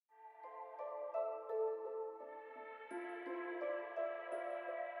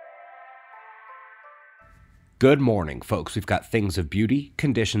Good morning, folks. We've got things of beauty,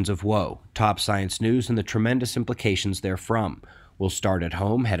 conditions of woe, top science news, and the tremendous implications therefrom. We'll start at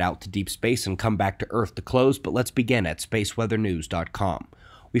home, head out to deep space, and come back to Earth to close, but let's begin at spaceweathernews.com.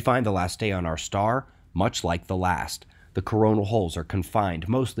 We find the last day on our star much like the last. The coronal holes are confined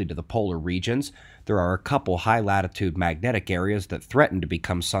mostly to the polar regions. There are a couple high-latitude magnetic areas that threaten to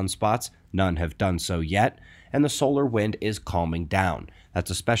become sunspots. None have done so yet. And the solar wind is calming down.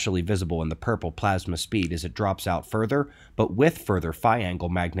 That's especially visible in the purple plasma speed as it drops out further, but with further phi-angle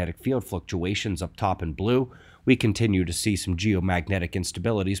magnetic field fluctuations up top in blue, we continue to see some geomagnetic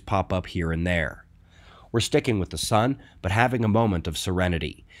instabilities pop up here and there. We're sticking with the sun, but having a moment of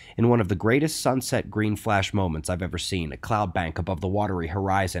serenity. In one of the greatest sunset green flash moments I've ever seen, a cloud bank above the watery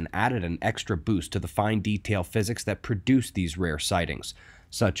horizon added an extra boost to the fine detail physics that produce these rare sightings.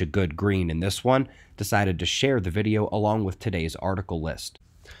 Such a good green in this one, decided to share the video along with today's article list.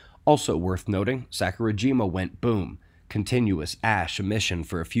 Also worth noting, Sakurajima went boom. Continuous ash emission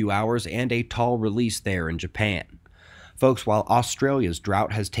for a few hours and a tall release there in Japan. Folks, while Australia's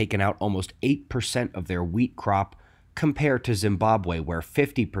drought has taken out almost 8% of their wheat crop, compared to Zimbabwe where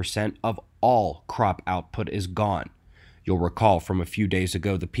 50% of all crop output is gone. You'll recall from a few days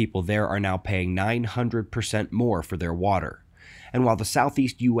ago the people there are now paying 900% more for their water. And while the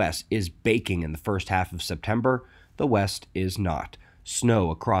southeast U.S. is baking in the first half of September, the West is not. Snow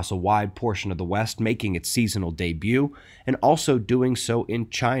across a wide portion of the West making its seasonal debut, and also doing so in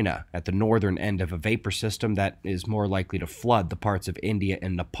China at the northern end of a vapor system that is more likely to flood the parts of India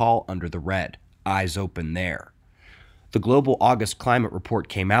and Nepal under the red. Eyes open there. The global August climate report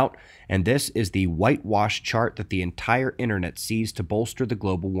came out, and this is the whitewash chart that the entire internet sees to bolster the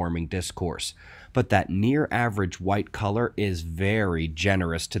global warming discourse. But that near-average white color is very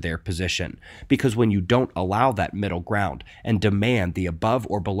generous to their position, because when you don't allow that middle ground and demand the above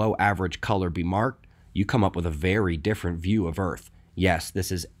or below average color be marked, you come up with a very different view of Earth. Yes,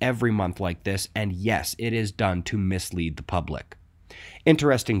 this is every month like this, and yes, it is done to mislead the public.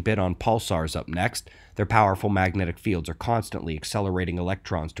 Interesting bit on pulsars up next. Their powerful magnetic fields are constantly accelerating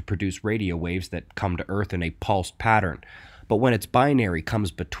electrons to produce radio waves that come to Earth in a pulsed pattern. But when its binary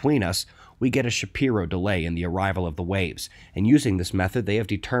comes between us, we get a Shapiro delay in the arrival of the waves. And using this method, they have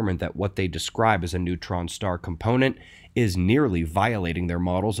determined that what they describe as a neutron star component is nearly violating their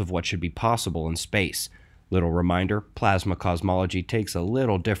models of what should be possible in space. Little reminder, plasma cosmology takes a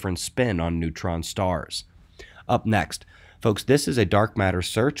little different spin on neutron stars. Up next, folks, this is a dark matter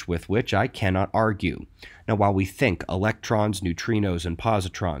search with which I cannot argue. Now, while we think electrons, neutrinos, and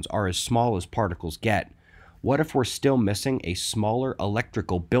positrons are as small as particles get, what if we're still missing a smaller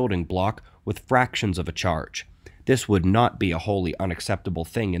electrical building block with fractions of a charge? This would not be a wholly unacceptable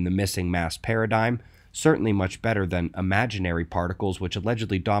thing in the missing mass paradigm, certainly much better than imaginary particles which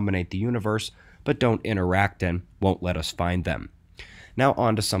allegedly dominate the universe but don't interact and won't let us find them. Now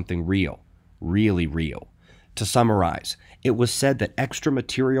on to something real, really real. To summarize, it was said that extra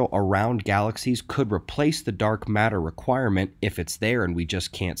material around galaxies could replace the dark matter requirement if it's there and we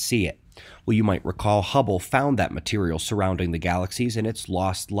just can't see it. Well, you might recall Hubble found that material surrounding the galaxies in its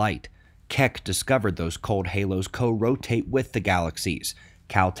lost light. Keck discovered those cold halos co-rotate with the galaxies.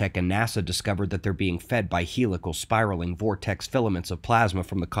 Caltech and NASA discovered that they're being fed by helical spiraling vortex filaments of plasma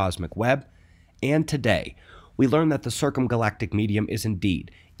from the cosmic web. And today, we learn that the circumgalactic medium is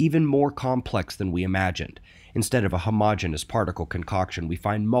indeed even more complex than we imagined. Instead of a homogeneous particle concoction, we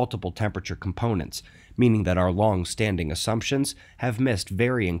find multiple temperature components, meaning that our long-standing assumptions have missed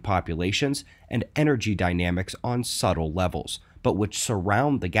varying populations and energy dynamics on subtle levels, but which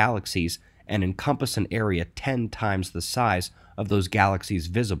surround the galaxies and encompass an area 10 times the size of those galaxies'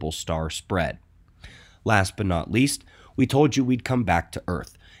 visible star spread. Last but not least, we told you we'd come back to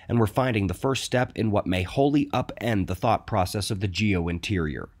Earth, and we're finding the first step in what may wholly upend the thought process of the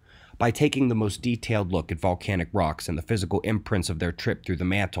geo-interior. By taking the most detailed look at volcanic rocks and the physical imprints of their trip through the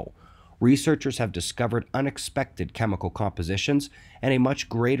mantle, researchers have discovered unexpected chemical compositions and a much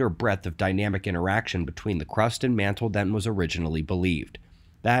greater breadth of dynamic interaction between the crust and mantle than was originally believed.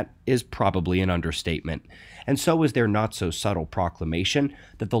 That is probably an understatement, and so is their not-so-subtle proclamation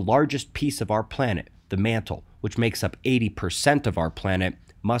that the largest piece of our planet, the mantle, which makes up 80% of our planet,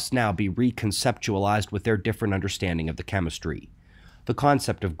 must now be reconceptualized with their different understanding of the chemistry. The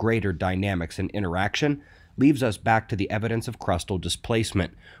concept of greater dynamics and interaction leaves us back to the evidence of crustal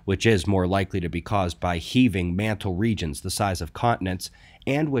displacement, which is more likely to be caused by heaving mantle regions the size of continents,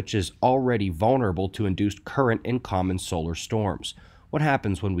 and which is already vulnerable to induced current in common solar storms. What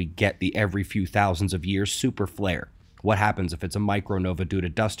happens when we get the every few thousands of years super flare? What happens if it's a micronova due to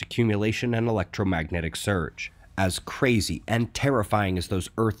dust accumulation and electromagnetic surge? As crazy and terrifying as those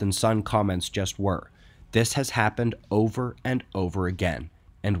Earth and Sun comments just were, This has happened over and over again,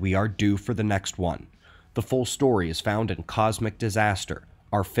 and we are due for the next one. The full story is found in Cosmic Disaster,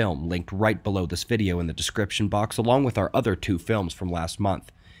 our film linked right below this video in the description box, along with our other 2 films from last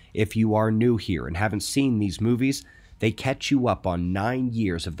month. If you are new here and haven't seen these movies, they catch you up on 9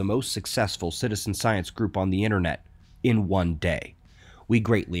 years of the most successful citizen science group on the internet in one day. We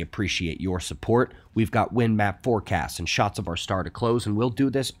greatly appreciate your support. We've got wind map forecasts and shots of our star to close, and we'll do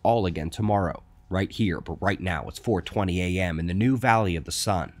this all again tomorrow, right here, but right now it's 4:20 a.m. in the new Valley of the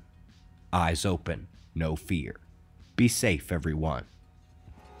Sun. Eyes open, no fear. Be safe, everyone.